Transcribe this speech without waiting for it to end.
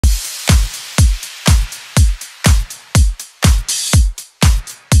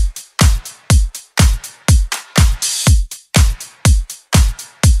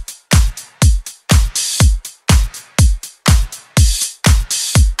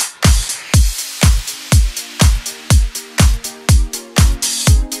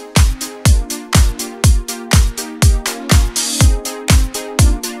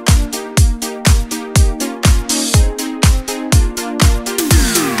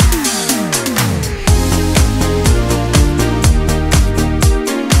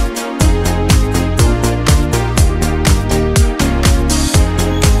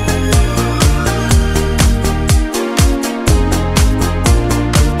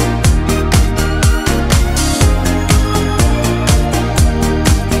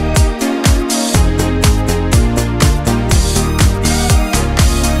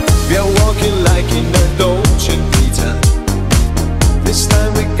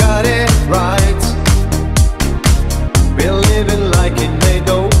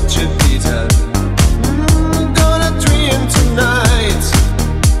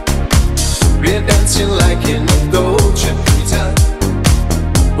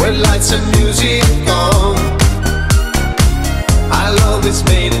lights and music on. Our love is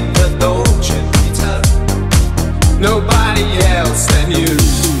made in the Dolce Vita. Nobody else than you.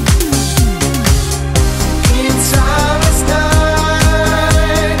 It's ours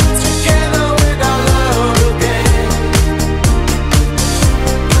night, together with our love again.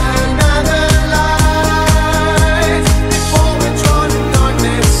 Another light before we draw the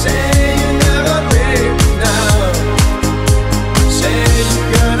darkness. Say you never leave me now. Say you're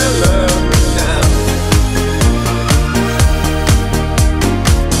gonna love me now.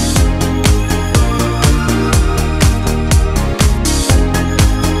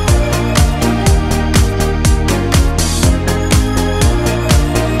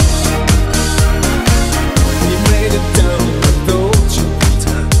 You made it down the Dolce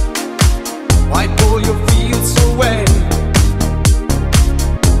Vita. Wipe all your fields away.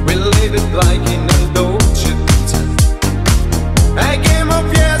 We live it like in a Dolce Vita. A game of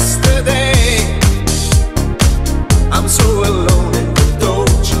yesterday. I'm so alone in the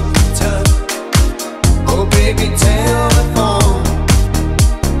Dolce Vita. Oh baby, telephone.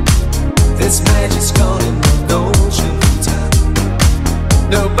 This magic's gone in the Dolce Vita.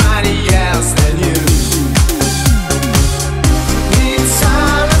 Nobody else than you. It's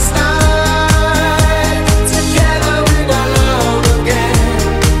our last night, together with our love again.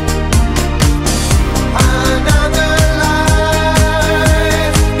 Another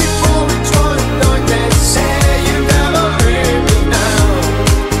light before we draw the darkness. Say you never leave me now.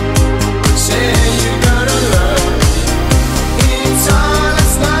 Say you're gonna love me. It's our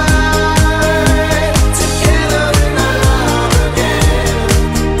last night, together with our love again.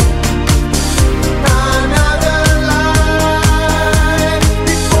 Another light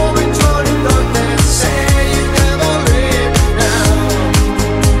before we draw the darkness. Say you never leave me now.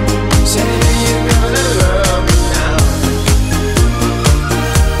 Say you're gonna love me now.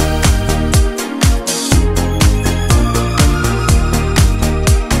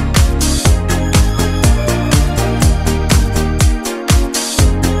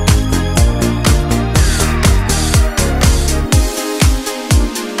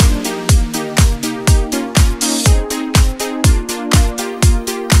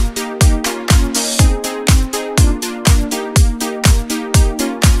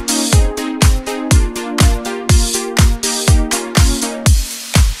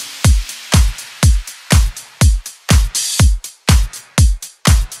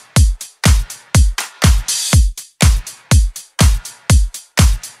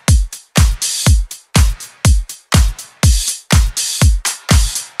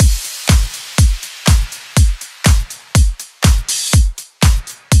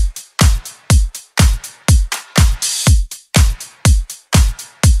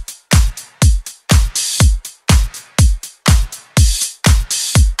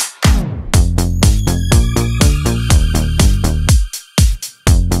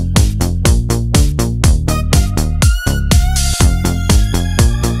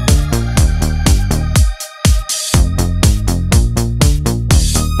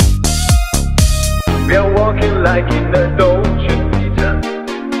 We are walking like in the Dolce Vita.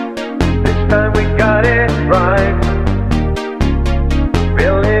 This time we got it right.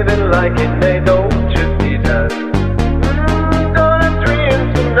 We're living like in a Dolce Vita. Gonna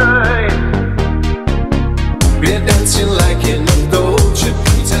dream tonight. We're dancing like in a Dolce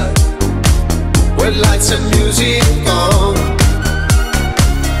Vita. With lights and music on.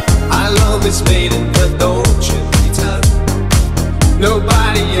 Our love is made in the Dolce Vita.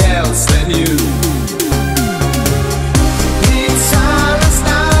 Nobody else than you.